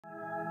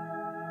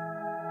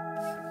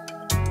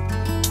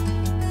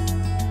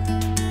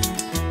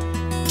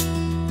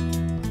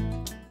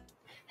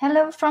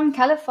Hello from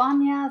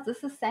California.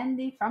 This is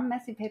Sandy from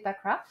Messy Paper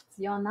Crafts,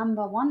 your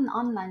 #1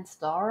 online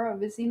store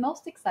with the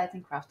most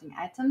exciting crafting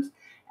items.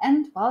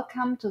 And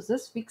welcome to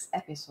this week's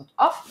episode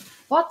of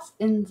What's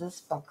in This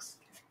Box.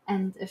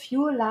 And if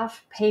you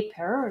love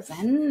paper,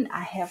 then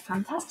I have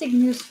fantastic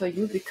news for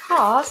you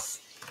because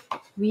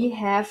we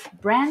have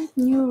brand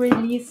new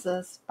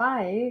releases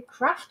by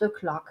Crafty.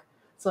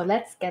 So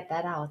let's get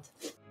that out.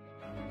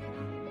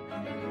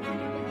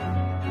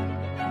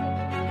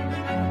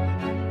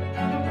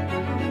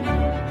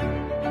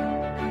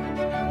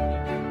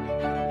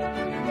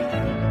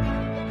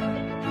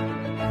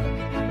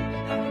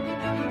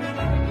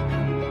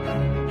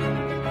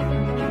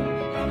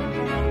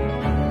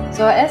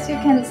 So as you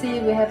can see,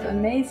 we have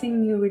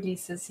amazing new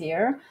releases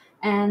here,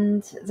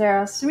 and there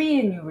are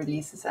 3 new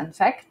releases. In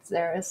fact,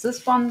 there is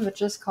this one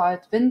which is called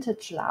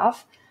Vintage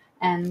Love,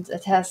 and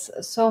it has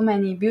so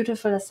many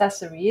beautiful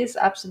accessories,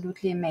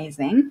 absolutely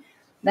amazing.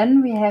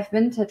 Then we have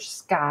Vintage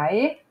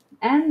Sky,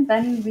 and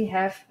then we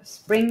have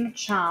Spring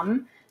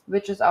Charm,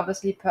 which is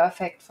obviously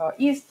perfect for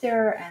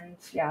Easter and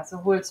the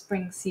whole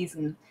spring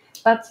season.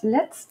 But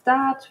let's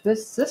start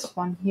with this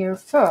one here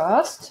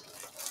first,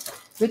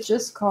 which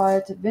is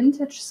called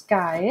Vintage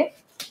Sky.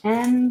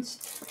 And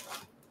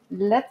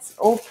let's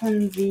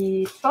open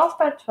the 12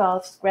 by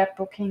 12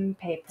 scrapbooking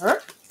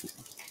paper.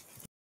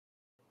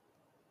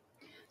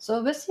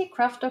 So with the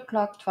Crafty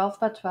 12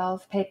 by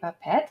 12 paper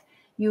pad,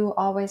 you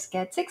always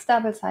get 6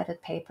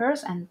 double-sided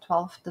papers and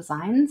 12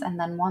 designs, and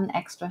then 1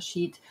 extra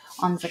sheet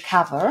on the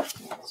cover.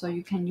 So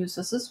you can use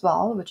this as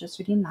well, which is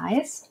really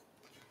nice.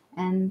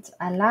 And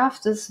I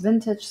love this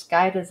Vintage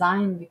Sky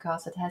design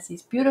because it has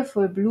these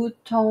beautiful blue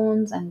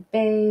tones and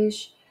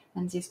beige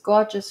and these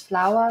gorgeous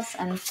flowers.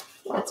 And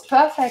it's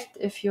perfect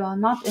if you are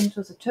not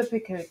into the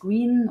typical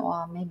green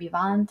or maybe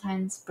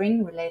Valentine's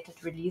spring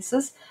related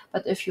releases,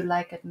 but if you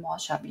like it more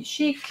shabby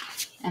chic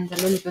and a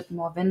little bit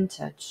more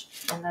vintage.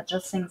 And I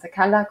just think the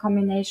color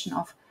combination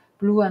of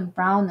blue and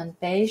brown and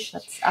beige,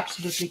 that's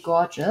absolutely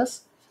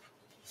gorgeous.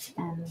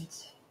 And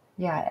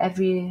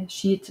every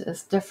sheet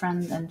is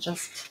different and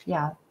just,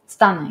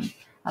 stunning.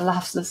 I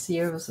love this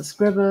here with the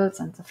scribbles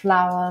and the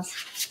flowers,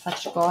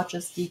 such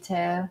gorgeous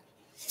detail.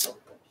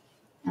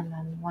 And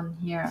then one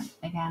here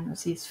again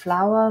with these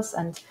flowers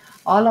and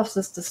all of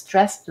this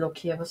distressed look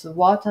here with the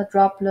water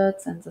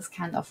droplets and this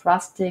kind of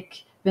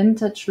rustic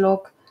vintage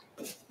look.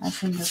 I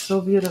think it's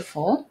so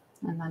beautiful.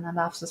 And then I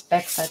love this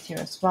backside here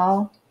as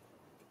well.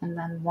 And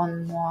then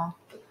one more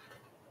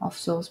of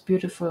those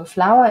beautiful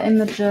flower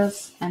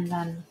images, and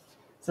then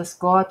this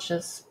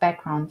gorgeous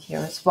background here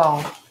as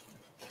well.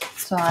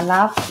 So I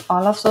love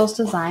all of those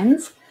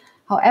designs.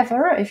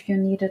 However, if you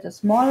needed a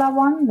smaller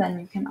one, then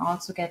you can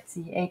also get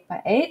the 8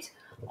 by 8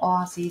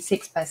 or the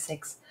 6 by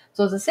 6.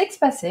 So the 6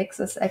 by 6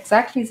 is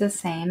exactly the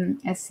same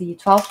as the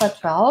 12 by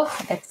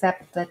 12,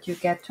 except that you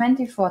get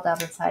 24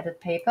 double-sided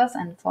papers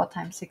and 4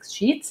 times 6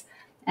 sheets.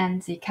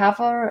 And the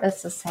cover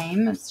is the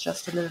same, it's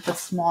just a little bit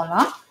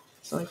smaller.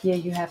 So here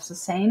you have the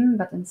same,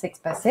 but in 6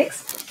 by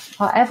 6.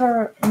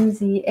 However, in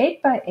the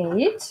 8 by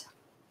 8,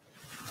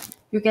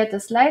 you get a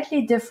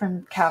slightly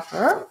different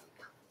cover.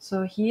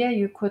 So here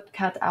you could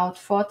cut out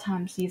 4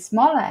 times these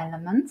smaller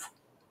elements,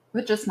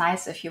 which is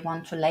nice if you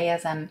want to layer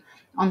them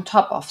on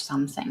top of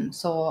something.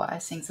 So I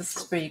think this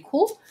is pretty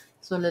cool.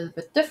 So a little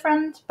bit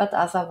different, but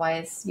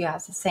otherwise, the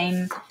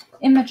same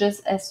images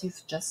as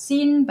you've just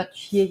seen. But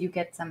here you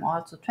get them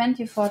also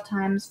 24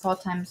 times, 4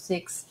 times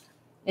 6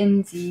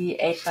 in the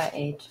 8 by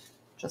 8.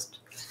 Just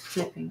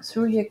flipping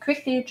through here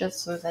quickly,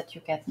 just so that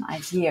you get an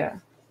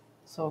idea.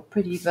 So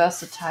pretty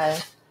versatile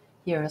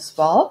here as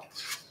well.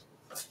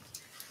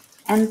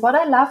 And what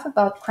I love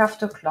about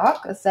Crafty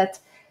is that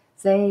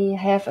they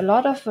have a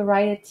lot of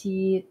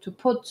variety to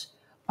put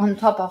on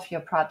top of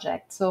your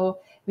project. So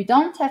we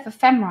don't have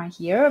ephemera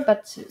here,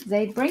 but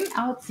they bring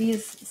out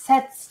these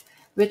sets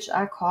which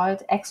are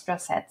called extra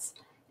sets.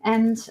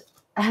 And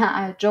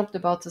I joked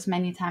about this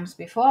many times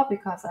before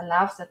because I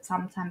love that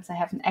sometimes I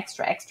have an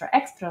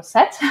extra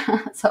set.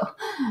 So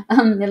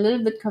a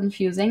little bit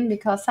confusing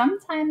because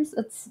sometimes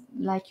it's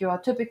like your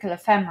typical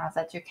ephemera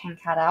that you can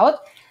cut out.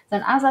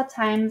 Then other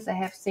times I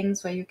have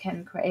things where you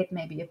can create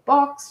maybe a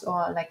box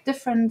or like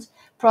different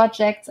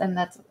projects, and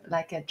that's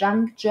like a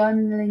junk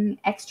journaling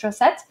extra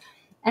set.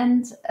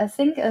 And I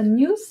think a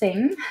new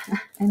thing,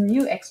 a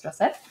new extra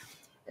set,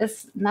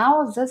 is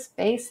now this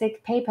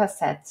basic paper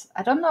set.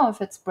 I don't know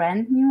if it's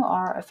brand new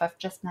or if I've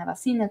just never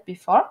seen it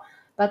before,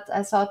 but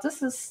I thought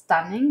this is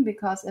stunning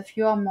because if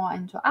you're more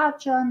into art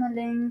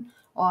journaling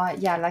or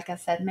like I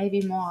said,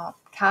 maybe more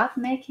card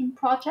making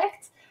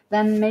projects,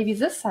 then maybe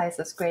this size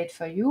is great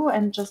for you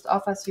and just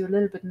offers you a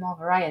little bit more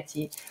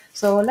variety.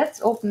 So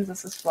let's open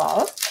this as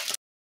well.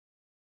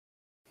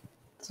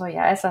 So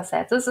as I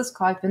said, this is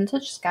called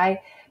Vintage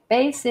Sky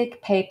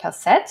Basic Paper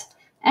Set.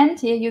 And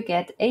here you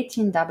get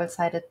 18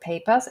 double-sided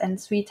papers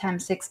and 3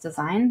 times 6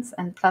 designs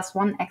and plus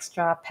 1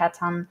 extra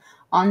pattern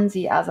on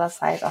the other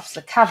side of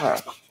the cover.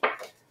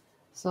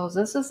 So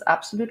this is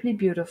absolutely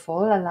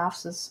beautiful. I love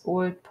this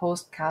old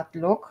postcard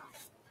look.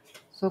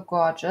 So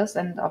gorgeous,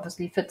 and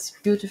obviously fits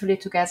beautifully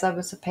together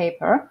with the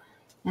paper.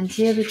 And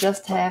here we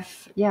just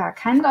have, yeah,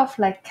 kind of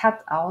like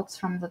cutouts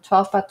from the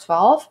 12 by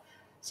 12.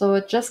 So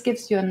it just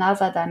gives you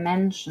another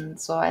dimension.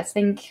 So I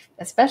think,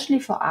 especially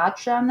for art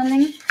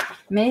journaling,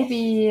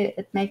 maybe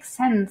it makes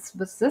sense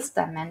with this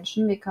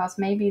dimension, because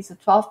maybe the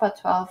 12 by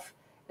 12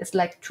 is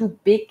like too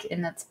big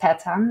in its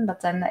pattern,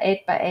 but then the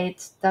 8 by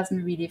 8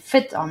 doesn't really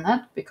fit on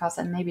it, because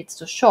then maybe it's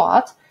too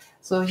short.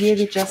 So here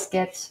we just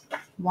get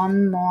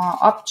one more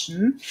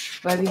option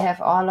where we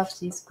have all of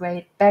these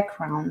great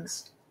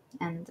backgrounds.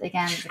 And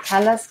again, the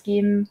color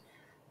scheme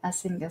I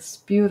think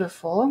is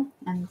beautiful.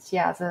 And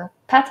yeah, the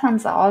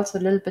patterns are also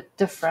a little bit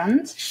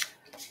different.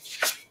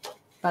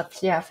 But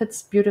yeah,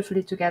 fits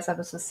beautifully together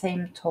with the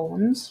same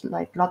tones,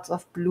 like lots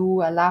of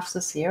blue. I love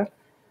this here.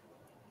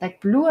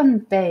 Like blue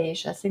and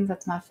beige, I think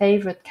that's my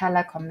favorite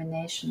color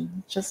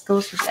combination. It just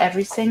goes with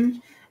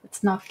everything.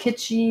 It's not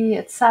kitschy,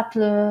 it's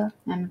subtle,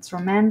 and it's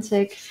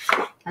romantic.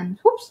 And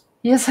whoops,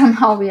 here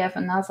somehow we have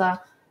another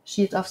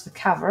sheet of the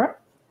cover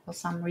for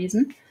some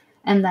reason.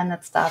 And then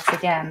it starts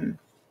again.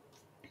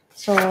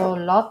 So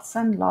lots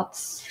and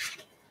lots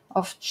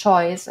of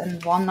choice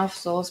in one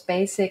of those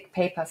basic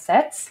paper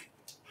sets.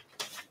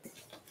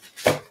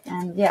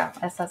 And yeah,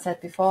 as I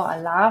said before, I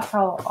love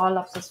how all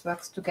of this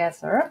works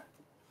together.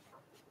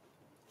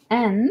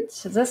 And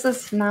this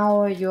is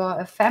now your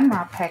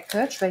ephemera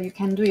package where you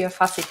can do your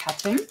fussy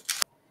cutting.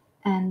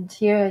 And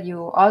here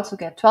you also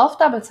get 12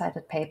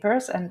 double-sided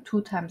papers and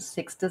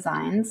 2x6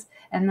 designs,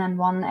 and then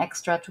one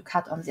extra to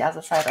cut on the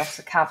other side of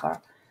the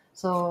cover.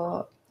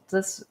 So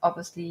this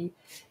obviously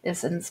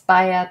is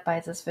inspired by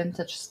this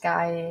vintage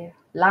sky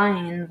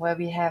line where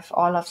we have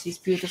all of these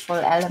beautiful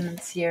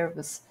elements here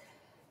with,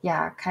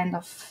 yeah, kind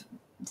of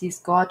these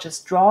gorgeous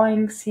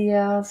drawings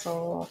here.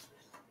 So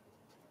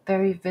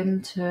very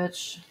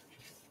vintage,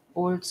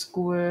 old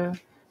school.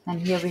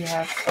 And here we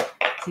have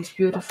these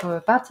beautiful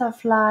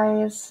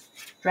butterflies,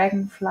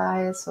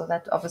 dragonflies, so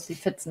that obviously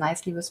fits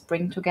nicely with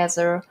spring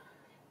together.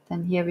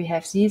 Then here we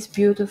have these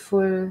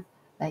beautiful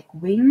like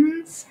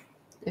wings.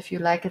 If you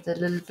like it a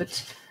little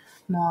bit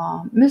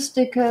more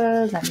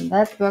mystical, then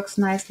that works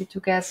nicely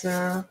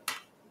together.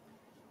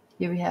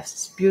 Here we have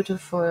this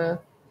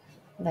beautiful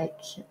like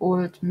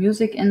old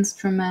music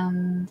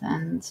instrument,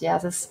 and yeah,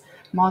 this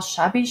more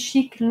shabby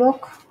chic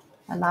look.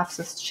 I love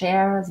this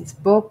chair, these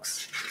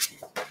books,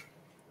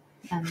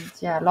 and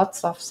yeah,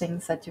 lots of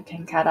things that you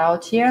can cut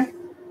out here.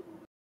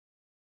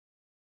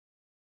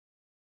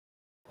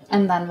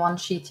 And then one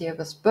sheet here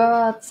with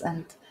birds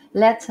and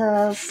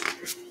letters.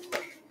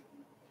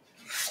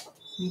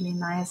 Really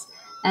nice.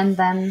 And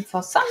then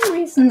for some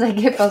reason they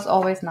give us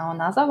always now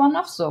another one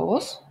of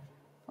those.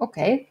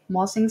 Okay,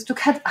 more things to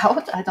cut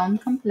out. I don't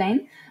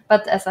complain.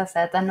 But as I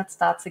said, then it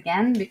starts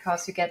again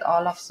because you get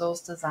all of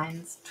those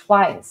designs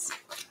twice.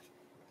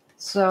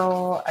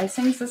 So I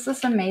think this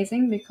is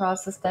amazing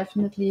because this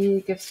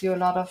definitely gives you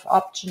a lot of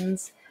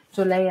options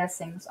to layer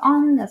things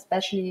on,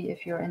 especially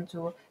if you're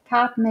into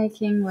card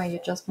making where you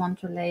just want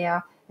to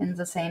layer in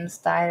the same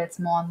styles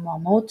more and more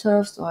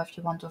motifs, or if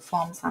you want to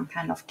form some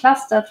kind of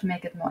cluster to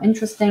make it more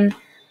interesting.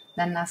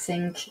 Then I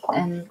think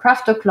in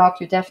Craft O'Clock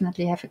you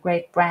definitely have a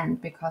great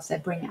brand because they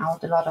bring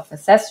out a lot of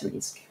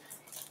accessories.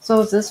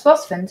 So this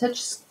was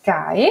Vintage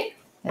Sky.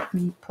 Let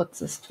me put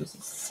this to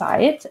the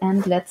side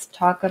and let's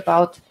talk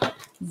about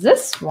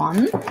this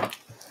one,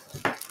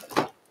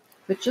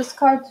 which is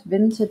called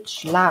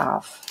Vintage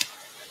Love.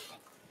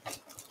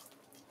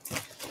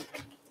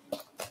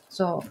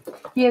 So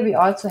here we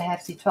also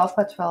have the 12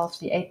 by 12,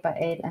 the 8 by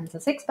 8 and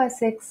the 6 by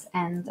 6.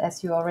 And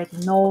as you already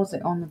know,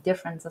 the only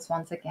difference is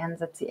once again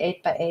that the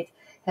 8 by 8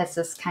 has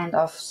this kind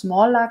of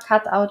smaller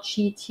cutout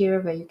sheet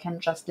here where you can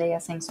just layer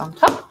things on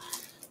top.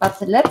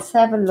 But let's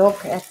have a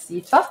look at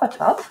the 12 by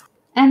 12.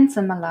 And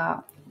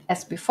similar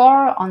as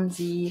before, on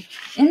the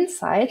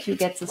inside you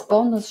get this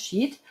bonus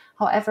sheet.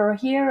 However,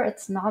 here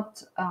it's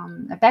not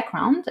a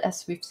background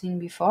as we've seen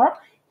before.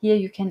 Here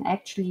you can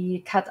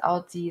actually cut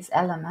out these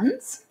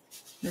elements,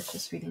 which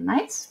is really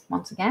nice.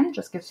 Once again,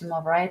 just gives you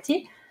more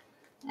variety.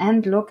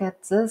 And look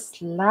at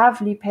this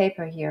lovely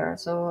paper here.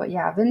 So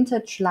yeah,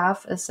 Vintage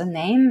Love is a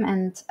name,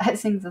 and I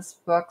think this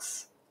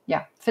works,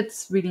 yeah,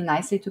 fits really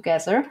nicely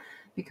together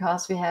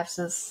because we have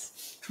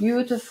this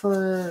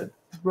beautiful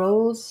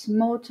rose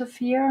motif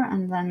here,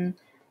 and then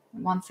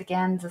once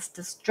again this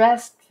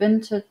distressed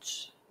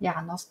vintage,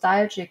 yeah,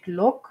 nostalgic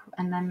look,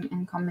 and then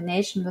in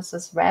combination with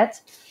this red,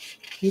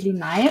 really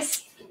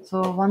nice.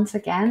 So once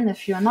again,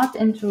 if you're not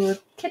into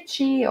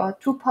kitschy or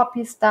too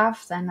poppy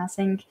stuff, then I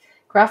think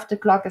Craft the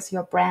Clock is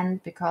your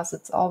brand because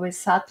it's always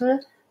subtle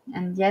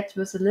and yet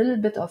with a little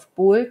bit of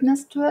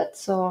boldness to it.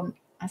 So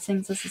I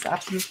think this is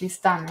absolutely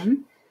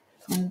stunning.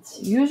 And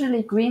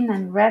usually green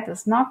and red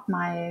is not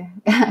my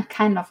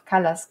kind of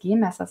color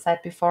scheme. As I said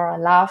before, I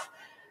love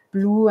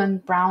blue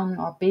and brown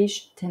or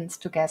beige tints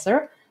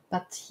together.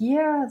 But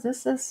here,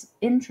 this is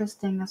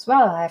interesting as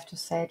well, I have to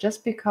say,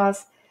 just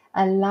because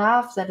I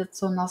love that it's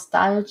so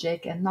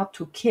nostalgic and not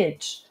too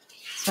kitsch.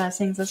 So I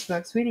think this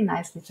works really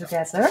nicely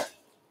together.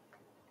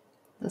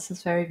 This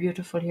is very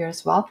beautiful here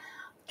as well.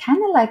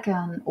 kind of like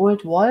an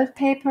old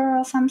wallpaper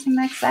or something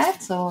like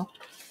that. So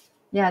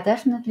yeah,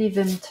 definitely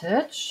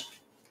vintage.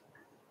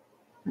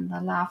 And I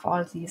love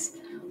all these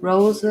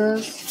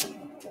roses.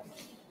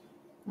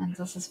 And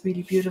this is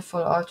really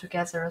beautiful all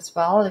together as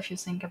well. If you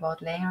think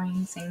about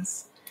layering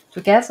things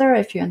together,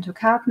 if you're into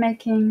card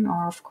making,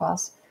 or of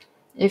course,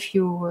 if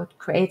you would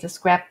create a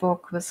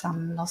scrapbook with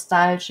some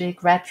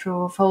nostalgic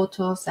retro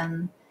photos,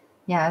 and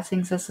yeah, I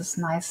think this is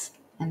nice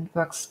and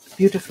works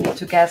beautifully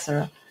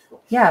together.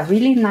 Yeah,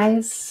 really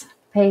nice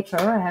paper,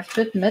 I have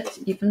to admit,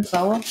 even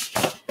though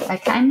I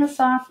kind of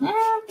thought,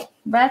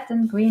 red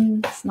and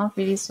green is not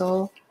really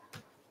so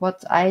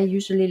what I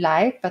usually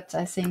like, but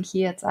I think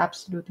here it's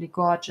absolutely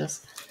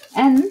gorgeous.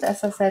 And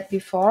as I said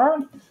before,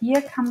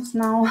 here comes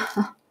now,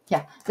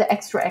 yeah, the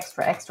extra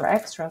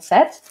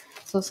set.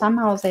 So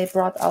somehow they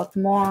brought out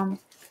more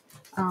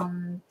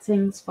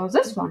things for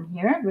this one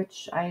here,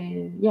 which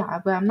I'm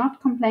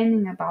not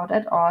complaining about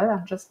at all.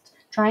 I'm just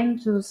trying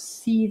to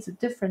see the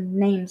different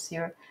names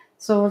here.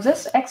 So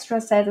this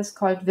extra set is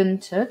called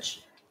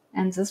Vintage,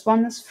 and this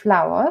one is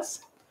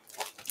Flowers.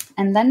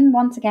 And then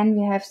once again,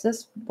 we have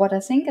this, what I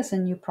think is a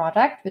new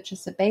product, which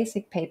is a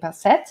basic paper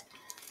set.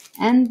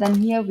 And then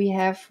here we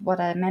have what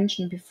I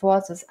mentioned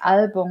before, this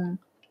album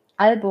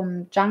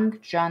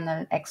junk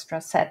journal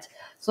extra set.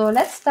 So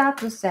let's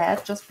start with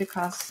that, just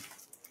because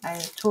I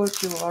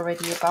told you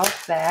already about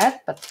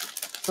that, but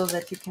so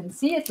that you can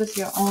see it with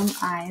your own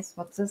eyes,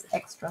 what this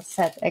extra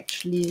set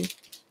actually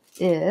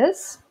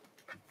is.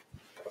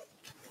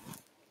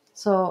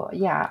 So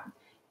yeah,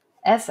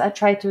 as I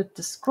try to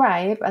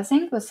describe, I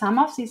think with some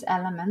of these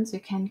elements, you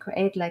can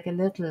create like a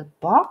little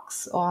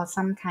box or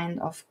some kind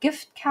of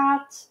gift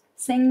card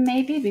thing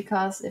maybe,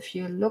 because if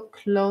you look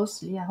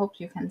closely, I hope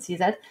you can see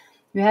that,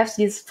 you have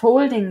these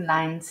folding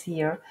lines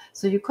here.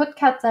 So you could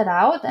cut that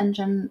out and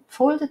then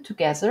fold it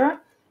together.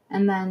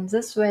 And then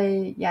this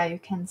way, yeah, you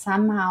can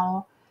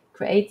somehow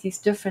create these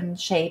different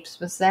shapes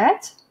with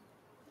that.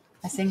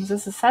 I think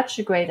this is such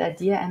a great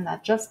idea, and I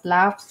just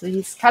love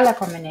these color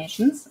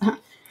combinations.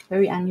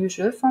 Very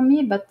unusual for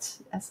me, but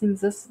I think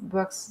this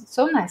works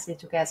so nicely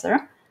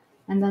together.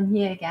 And then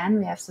here again,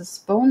 we have this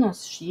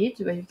bonus sheet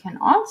where you can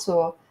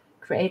also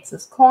create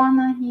this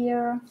corner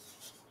here,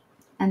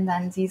 and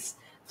then these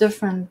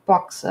different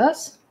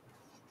boxes.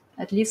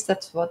 At least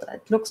that's what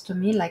it looks to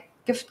me like,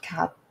 gift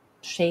card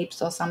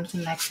shapes or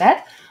something like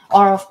that.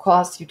 Or of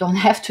course, you don't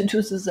have to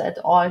do this at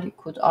all. You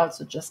could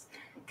also just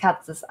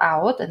cut this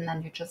out and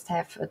then you just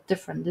have a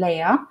different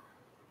layer.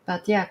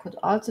 But yeah, it could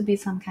also be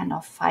some kind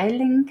of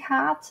filing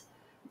card.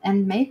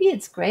 And maybe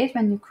it's great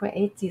when you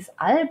create these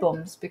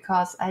albums,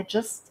 because I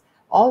just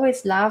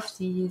always love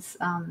these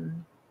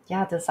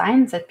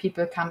designs that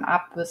people come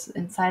up with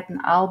inside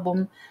an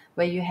album,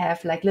 where you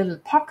have like little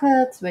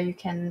pockets where you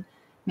can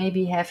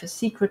maybe have a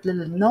secret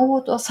little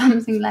note or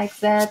something like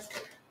that.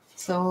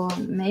 So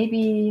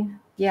maybe,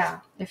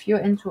 yeah, if you're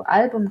into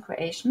album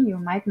creation, you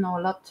might know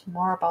a lot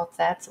more about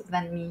that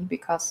than me,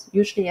 because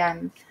usually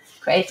I'm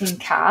creating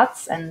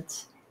cards and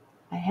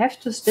I have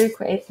to still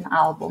create an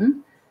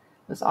album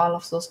with all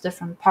of those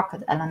different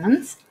pocket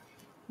elements.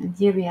 And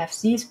here we have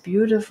these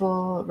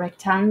beautiful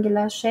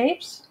rectangular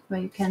shapes where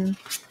you can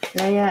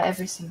layer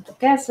everything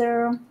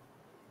together.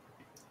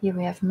 Here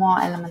we have more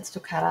elements to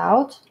cut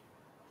out,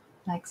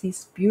 like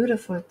these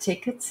beautiful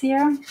tickets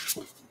here.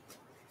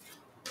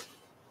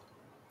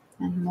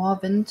 And more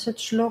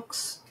vintage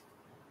looks,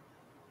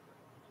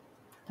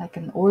 like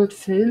an old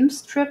film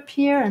strip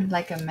here and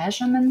like a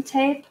measurement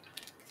tape.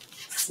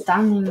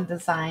 Stunning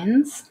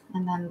designs.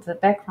 And then the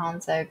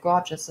backgrounds are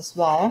gorgeous as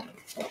well.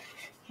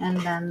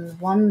 And then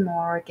one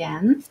more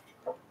again.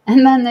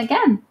 And then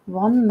again,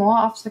 one more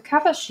of the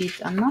cover sheet.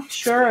 I'm not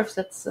sure if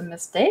that's a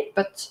mistake,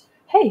 but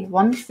hey,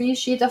 one free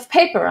sheet of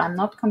paper. I'm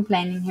not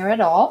complaining here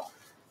at all.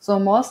 So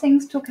more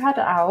things to cut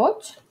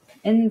out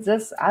in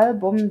this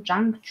album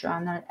junk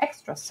journal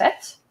extra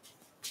set.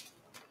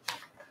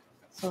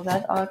 So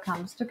that all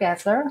comes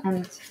together.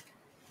 And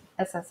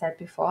as I said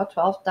before,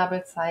 12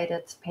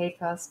 double-sided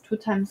papers,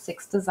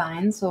 2x6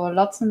 designs. So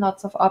lots and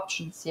lots of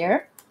options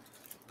here.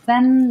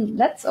 Then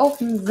let's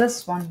open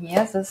this one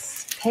here,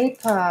 this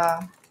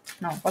paper,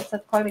 no, what's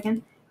that called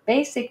again?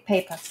 Basic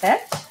paper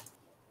set.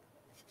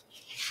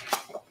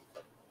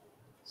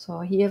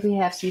 So here we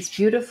have these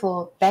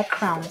beautiful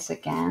backgrounds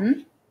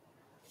again.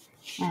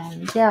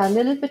 And yeah, a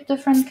little bit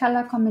different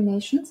color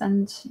combinations.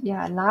 And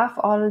yeah, I love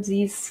all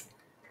these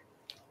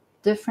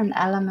different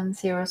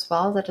elements here as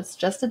well, that it's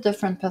just a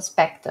different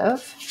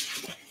perspective.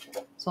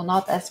 So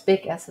not as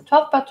big as the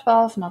 12 by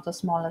 12, not as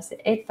small as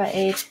the 8 by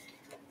 8.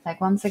 Like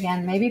once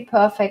again, maybe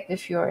perfect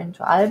if you're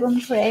into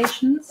album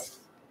creations,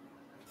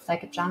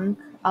 like a junk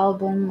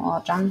album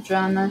or junk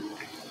journal.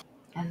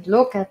 And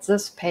look at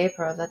this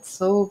paper, that's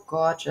so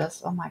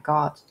gorgeous. Oh my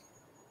god.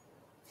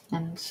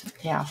 And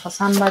yeah, for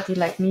somebody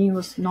like me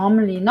who's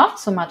normally not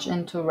so much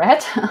into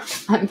red,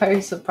 I'm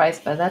very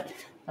surprised by that.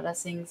 But I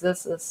think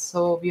this is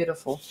so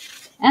beautiful.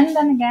 And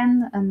then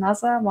again,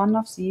 another one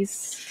of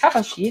these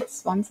cover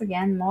sheets. Once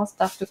again, more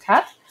stuff to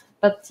cut.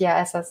 But yeah,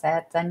 as I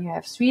said, then you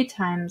have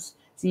 3x6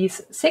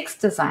 these 6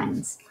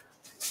 designs.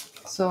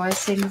 So I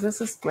think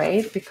this is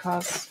great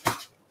because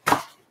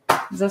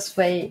this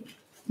way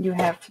you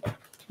have,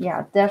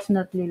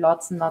 definitely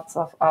lots and lots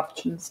of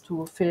options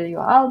to fill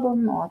your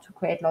album or to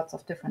create lots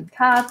of different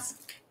cards.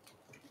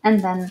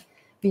 And then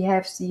we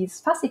have these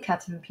fussy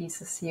cutting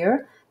pieces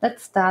here.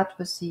 Let's start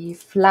with the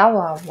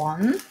flower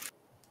one.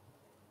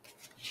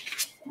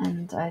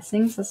 And I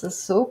think this is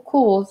so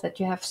cool that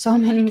you have so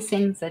many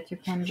things that you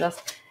can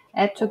just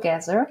add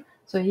together.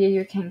 So here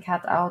you can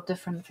cut out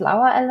different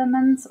flower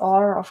elements,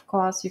 or of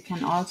course you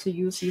can also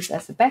use these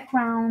as a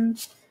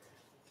background.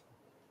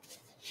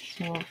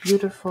 So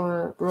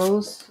beautiful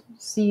rose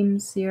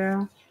seams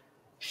here.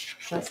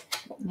 Just,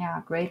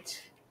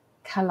 great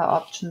color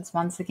options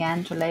once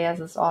again to layer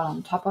this all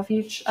on top of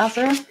each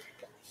other.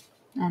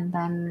 And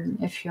then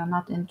if you're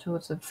not into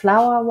the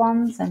flower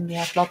ones, then we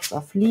have lots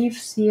of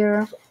leaves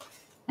here.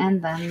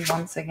 And then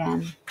once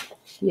again,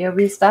 here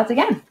we start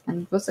again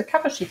and with the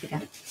cover sheet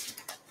again.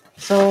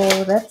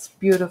 So that's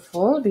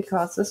beautiful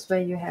because this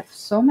way you have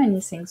so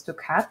many things to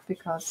cut,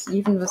 because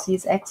even with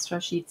these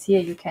extra sheets here,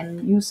 you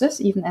can use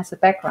this even as a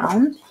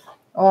background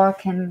or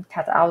can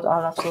cut out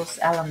all of those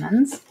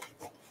elements,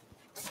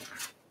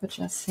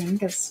 which I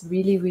think is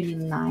really, really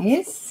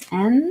nice.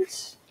 And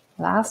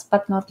last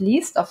but not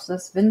least of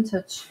this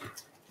vintage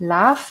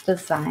love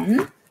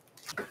design,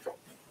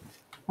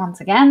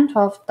 once again,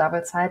 12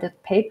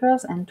 double-sided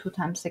papers and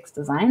 2x6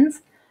 designs.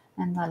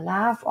 And I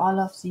love all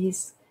of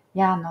these,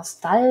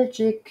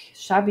 nostalgic,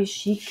 shabby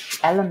chic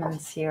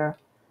elements here.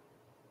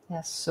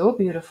 They're so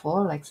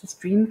beautiful, like this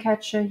dream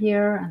catcher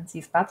here and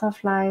these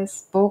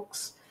butterflies,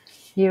 books.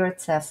 Here it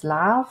says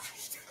love.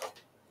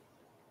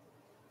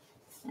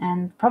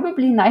 And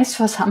probably nice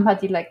for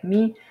somebody like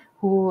me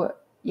who,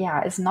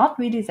 is not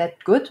really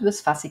that good with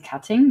fussy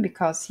cutting,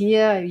 because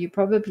here you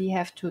probably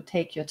have to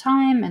take your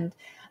time, and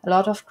a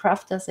lot of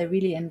crafters, they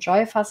really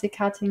enjoy fussy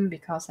cutting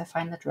because they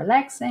find it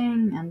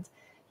relaxing, and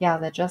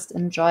they just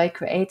enjoy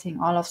creating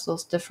all of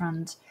those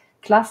different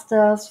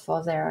clusters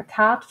for their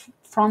card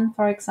front,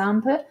 for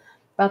example.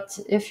 But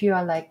if you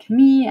are like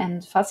me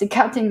and fussy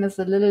cutting is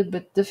a little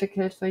bit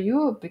difficult for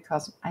you,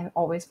 because I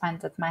always find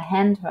that my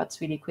hand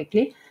hurts really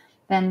quickly,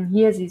 then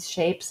here these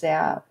shapes, they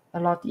are a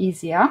lot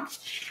easier.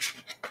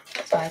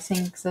 So I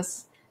think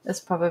this is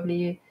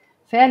probably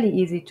fairly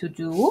easy to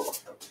do.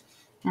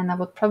 And I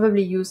would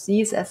probably use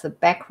these as a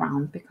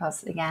background,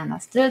 because again, I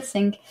still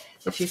think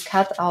if you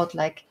cut out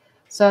like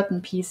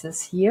certain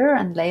pieces here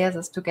and layer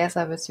this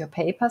together with your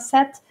paper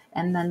set,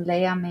 and then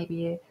layer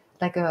maybe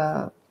like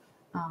a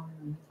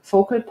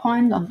focal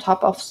point on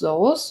top of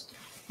those,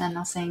 then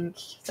I think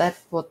that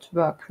would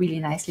work really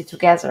nicely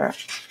together.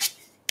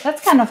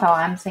 That's kind of how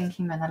I'm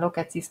thinking when I look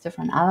at these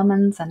different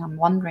elements, and I'm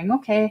wondering,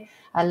 okay,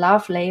 I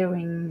love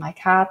layering my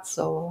cards,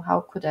 so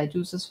how could I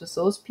do this with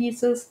those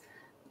pieces?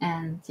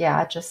 And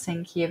I just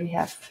think here we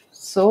have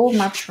so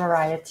much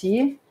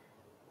variety,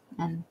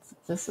 and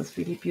this is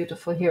really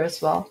beautiful here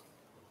as well.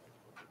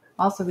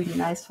 Also really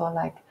nice for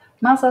like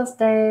Mother's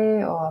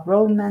Day or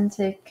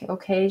romantic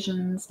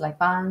occasions like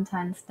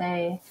Valentine's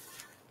Day.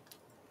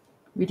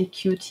 Really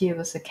cute here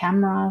with the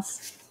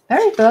cameras.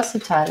 Very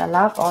versatile. I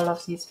love all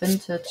of these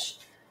vintage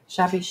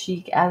shabby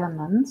chic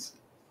elements.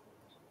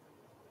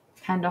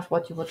 Kind of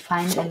what you would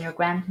find in your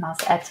grandma's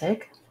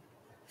attic.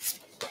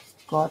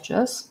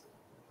 Gorgeous.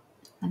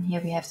 And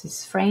here we have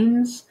these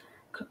frames,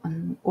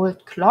 an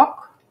old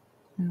clock,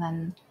 and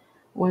then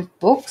old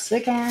books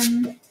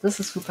again. This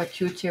is super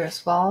cute here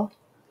as well.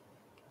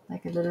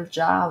 Like a little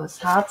jar with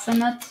hearts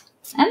in it.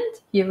 And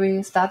here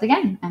we start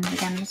again, and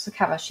again with the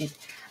cover sheet.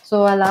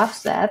 So I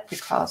love that,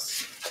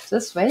 because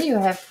this way you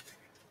have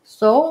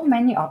so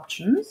many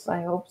options.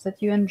 I hope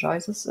that you enjoy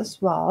this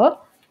as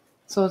well.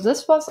 So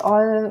this was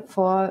all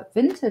for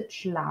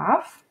vintage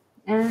love.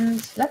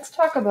 And let's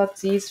talk about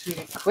these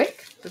really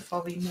quick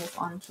before we move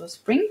on to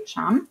spring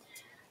charm.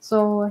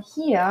 So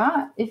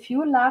here, if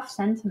you love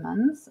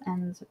sentiments,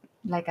 and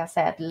like I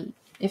said,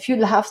 if you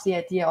love the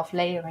idea of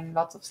layering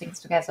lots of things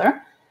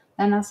together,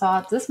 then I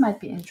thought this might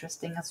be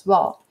interesting as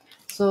well.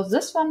 So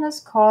this one is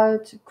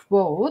called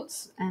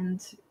Quotes,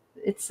 and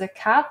it's a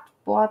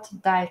cardboard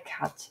die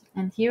cut.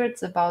 And here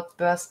it's about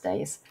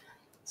birthdays.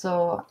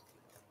 So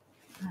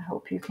I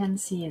hope you can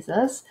see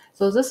this.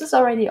 So this is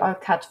already all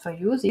cut for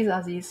you. These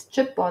are these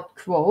chipboard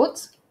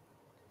quotes.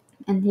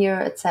 And here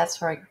it says,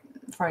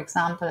 for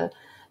example,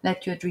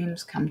 let your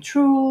dreams come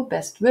true,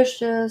 best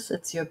wishes,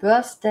 it's your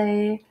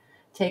birthday,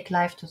 take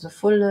life to the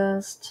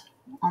fullest,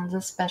 on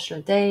this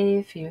special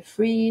day, feel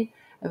free,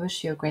 I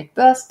wish you a great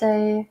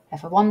birthday,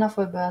 have a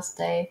wonderful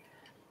birthday.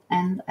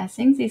 And I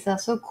think these are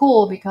so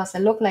cool because they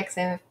look like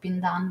they have been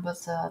done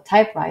with a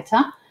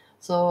typewriter.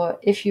 So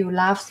if you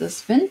love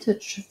this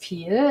vintage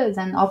feel,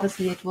 then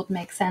obviously it would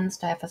make sense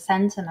to have a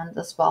sentiment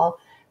as well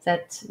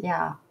that,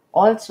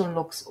 also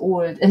looks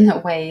old in a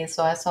way.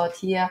 So I thought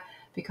here,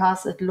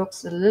 because it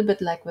looks a little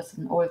bit like with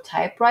an old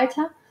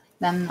typewriter,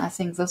 then I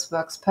think this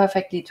works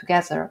perfectly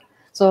together.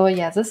 So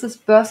this is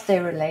birthday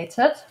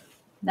related.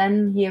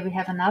 Then here we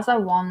have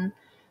another one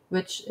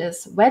which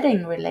is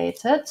wedding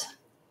related.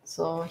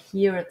 So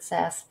here it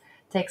says,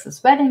 takes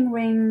his wedding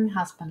ring,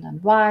 husband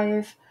and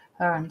wife,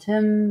 her and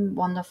him,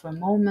 wonderful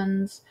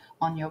moments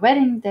on your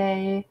wedding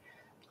day,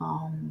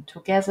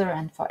 together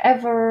and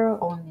forever,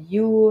 only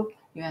you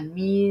and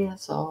me.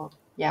 So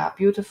yeah,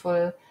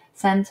 beautiful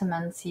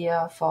sentiments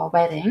here for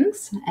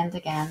weddings, and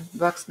again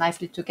works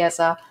nicely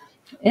together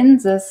in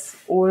this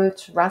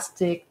old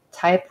rustic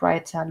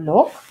typewriter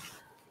look.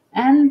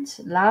 And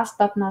last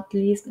but not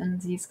least, in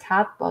these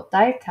cardboard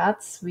die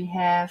cuts, we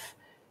have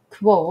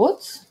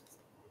quotes.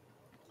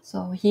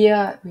 So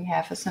here we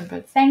have a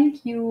simple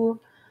thank you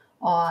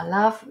or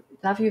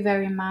love you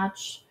very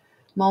much,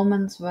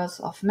 moments worth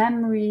of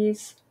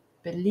memories,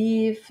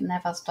 believe,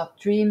 never stop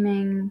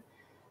dreaming,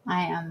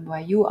 I am where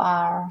you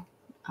are,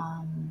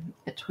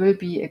 it will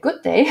be a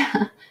good day,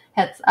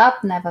 heads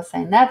up, never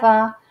say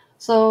never.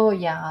 So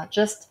yeah,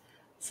 just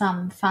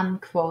some fun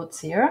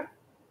quotes here.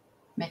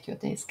 Make your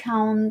days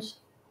count.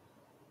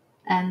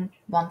 And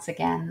once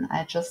again,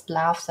 I just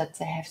love that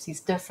they have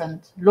these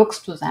different looks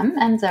to them,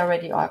 and they're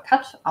already all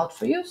cut out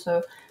for you.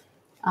 So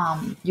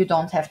you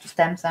don't have to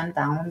stamp them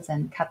down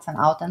and cut them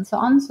out and so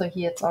on. So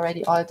here it's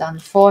already all done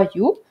for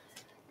you.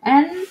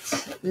 And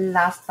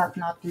last but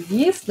not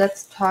least,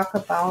 let's talk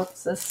about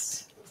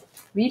this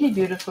really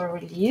beautiful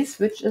release,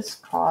 which is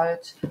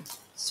called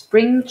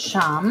Spring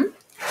Charm.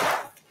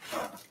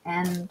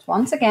 And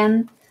once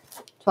again,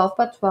 12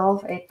 by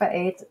 12, 8 by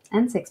 8,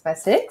 and 6 by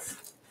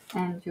 6.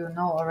 And you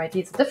know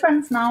already the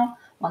difference now.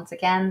 Once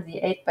again, the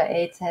 8 by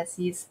 8 has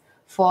these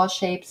 4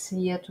 shapes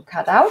here to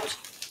cut out.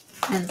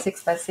 And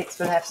 6 by 6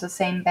 will have the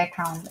same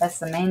background as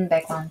the main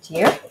background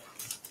here.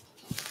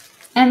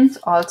 And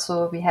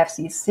also we have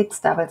these 6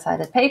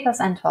 double-sided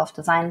papers and 12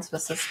 designs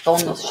with this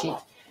bonus sheet.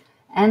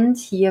 And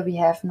here we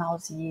have now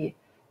the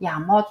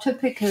more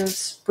typical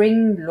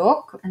spring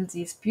look and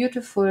these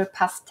beautiful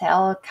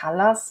pastel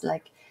colors,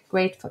 like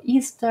great for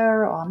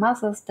Easter or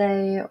Mother's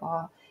Day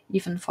or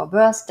even for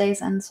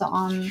birthdays and so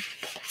on.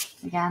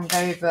 Again,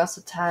 very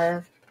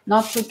versatile,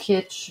 not too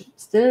kitsch,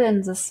 still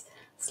in this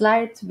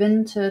slight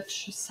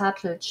vintage,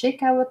 subtle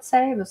chic, I would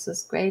say, with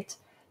this great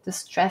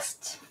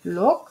distressed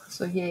look.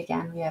 So here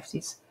again, we have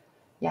these,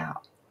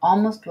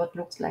 almost what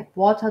looks like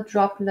water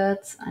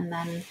droplets, and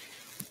then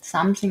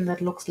something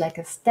that looks like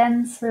a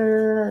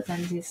stencil,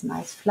 then these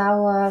nice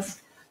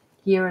flowers.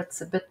 Here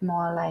it's a bit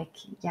more like,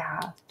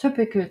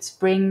 typical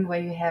spring,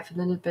 where you have a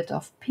little bit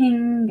of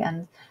pink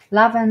and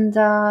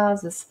lavender,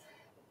 this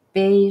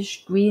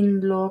beige green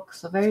look,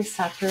 so very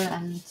subtle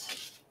and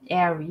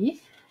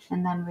airy.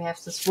 And then we have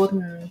this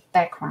wooden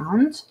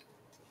background.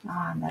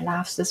 And I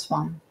love this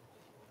one.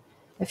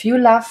 If you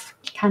love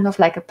kind of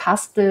like a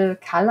pastel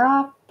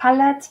color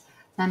palette,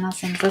 then I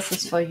think this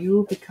is for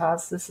you,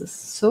 because this is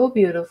so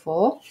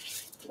beautiful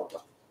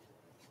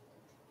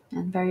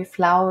and very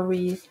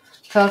flowery,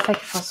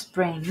 perfect for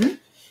spring.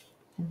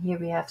 And here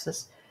we have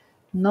this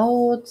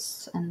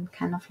notes and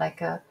kind of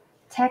like a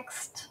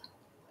text,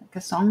 like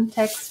a song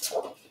text.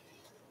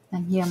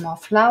 And here more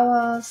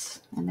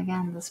flowers, and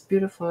again this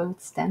beautiful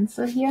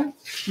stencil here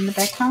in the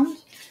background.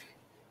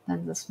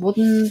 Then this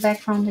wooden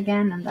background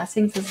again, and I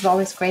think this is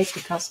always great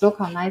because look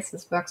how nice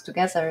this works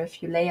together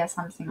if you layer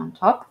something on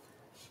top.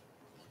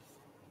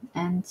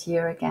 And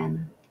here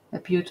again a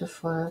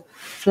beautiful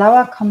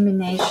flower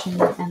combination,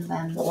 and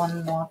then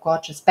one more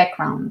gorgeous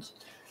background.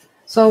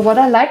 So what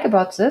I like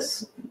about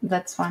this,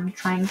 that's why I'm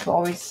trying to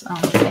always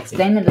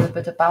explain a little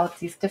bit about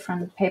these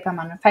different paper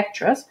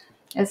manufacturers,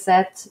 is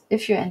that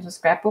if you're into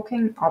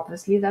scrapbooking,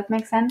 obviously that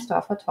makes sense,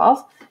 12 for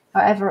 12.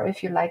 However,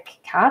 if you like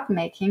card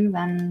making,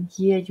 then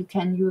here you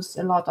can use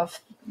a lot of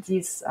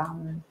these,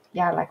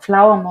 like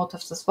flower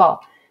motifs as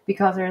well,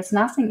 because there is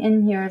nothing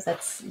in here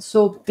that's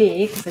so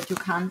big that you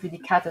can't really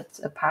cut it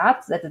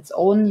apart, that it's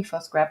only for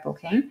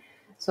scrapbooking.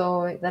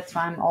 So that's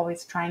why I'm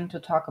always trying to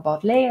talk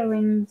about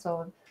layering.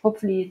 So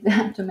hopefully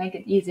to make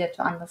it easier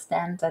to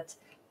understand that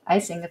I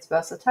think it's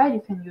versatile.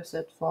 You can use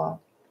it for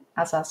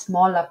other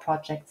smaller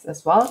projects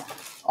as well.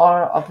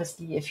 Or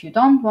obviously if you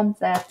don't want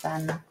that,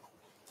 then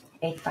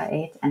 8 by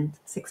 8 and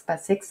 6 by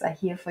 6 are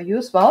here for you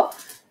as well.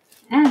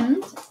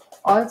 And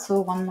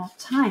also one more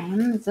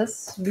time,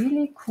 this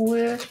really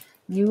cool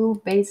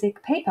new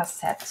basic paper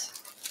set.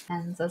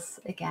 And this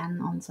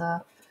again on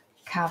the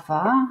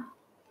cover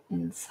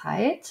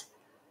inside.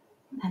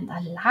 And I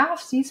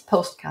love these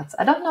postcards.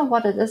 I don't know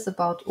what it is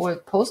about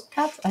old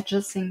postcards. I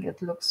just think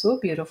it looks so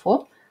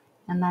beautiful.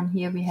 And then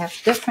here we have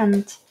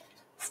different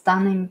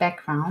stunning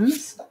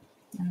backgrounds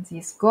and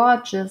these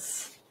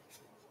gorgeous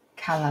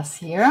colors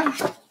here.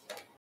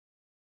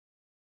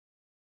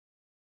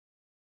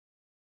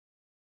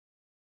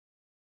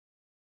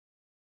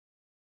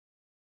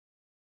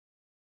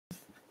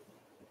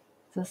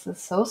 This is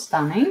so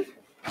stunning.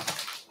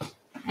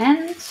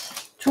 And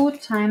 2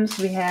 times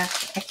we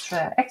have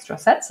extra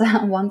sets.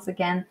 Once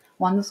again,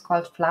 one is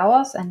called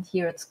Flowers and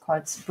here it's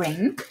called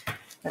Spring.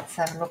 Let's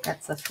have a look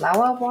at the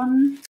flower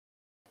one.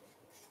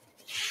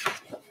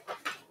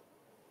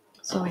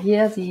 So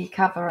here the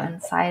cover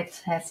inside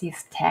has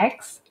these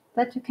tags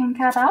that you can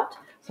cut out.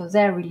 So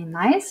they're really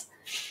nice.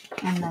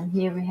 And then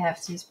here we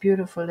have these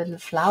beautiful little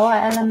flower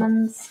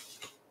elements.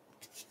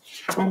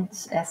 And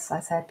as I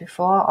said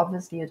before,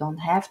 obviously you don't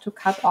have to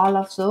cut all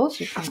of those.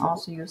 You can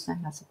also use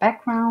them as a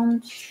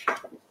background.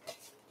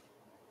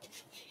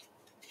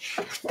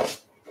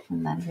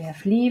 And then we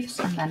have leaves,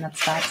 and then it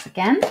starts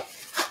again.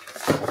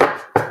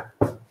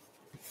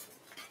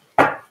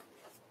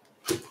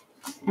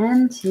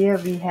 And here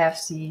we have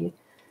the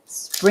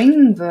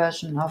spring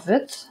version of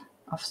it,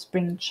 of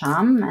Spring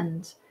Charm,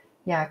 and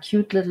yeah,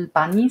 cute little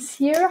bunnies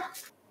here.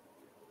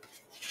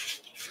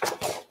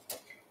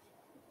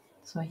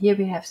 So here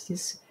we have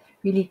these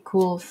really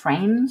cool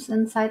frames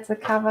inside the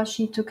cover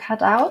sheet to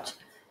cut out.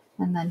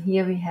 And then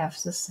here we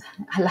have this,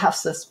 I love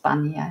this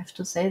bunny, I have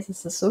to say,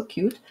 this is so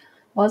cute.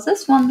 Oh,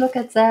 this one, look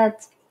at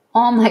that.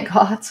 Oh my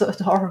God, so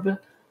adorable.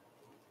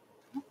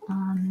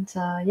 And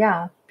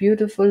yeah,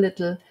 beautiful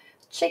little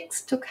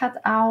chicks to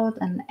cut out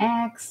and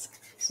eggs.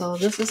 So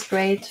this is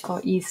great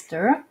for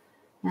Easter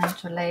and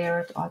to layer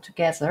it all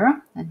together.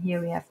 And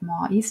here we have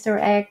more Easter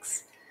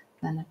eggs,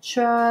 then a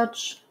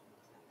church,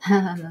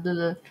 and a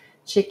little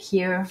chick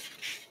here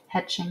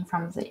hatching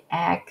from the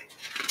egg.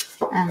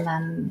 And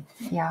then,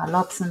 yeah,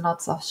 lots and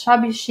lots of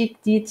shabby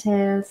chic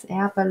details,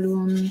 air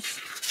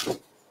balloons,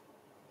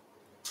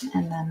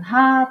 and then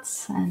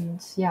hearts,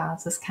 and yeah,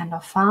 this kind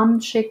of farm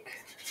chic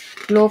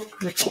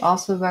look, which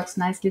also works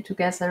nicely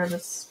together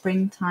with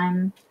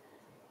springtime.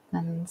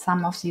 Then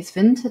some of these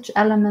vintage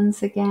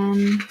elements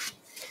again,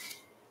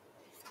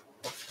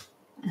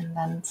 and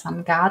then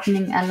some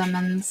gardening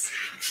elements.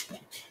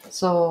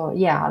 So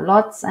yeah,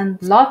 lots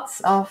and lots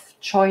of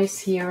choice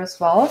here as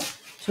well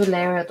to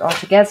layer it all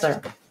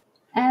together.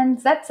 And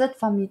that's it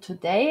for me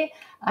today.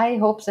 I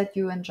hope that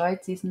you enjoyed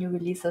these new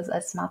releases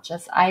as much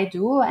as I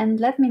do. And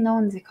let me know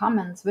in the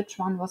comments which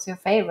one was your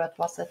favorite.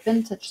 Was it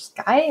Vintage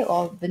Sky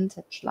or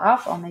Vintage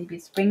Love or maybe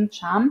Spring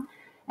Charm?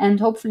 And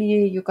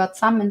hopefully you got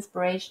some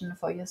inspiration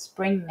for your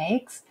spring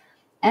makes.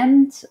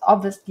 And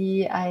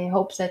obviously I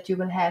hope that you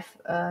will have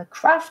a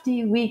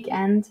crafty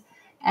weekend.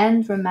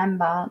 And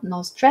remember, no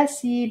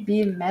stressy,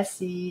 be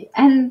messy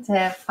and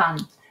have fun.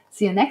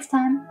 See you next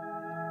time.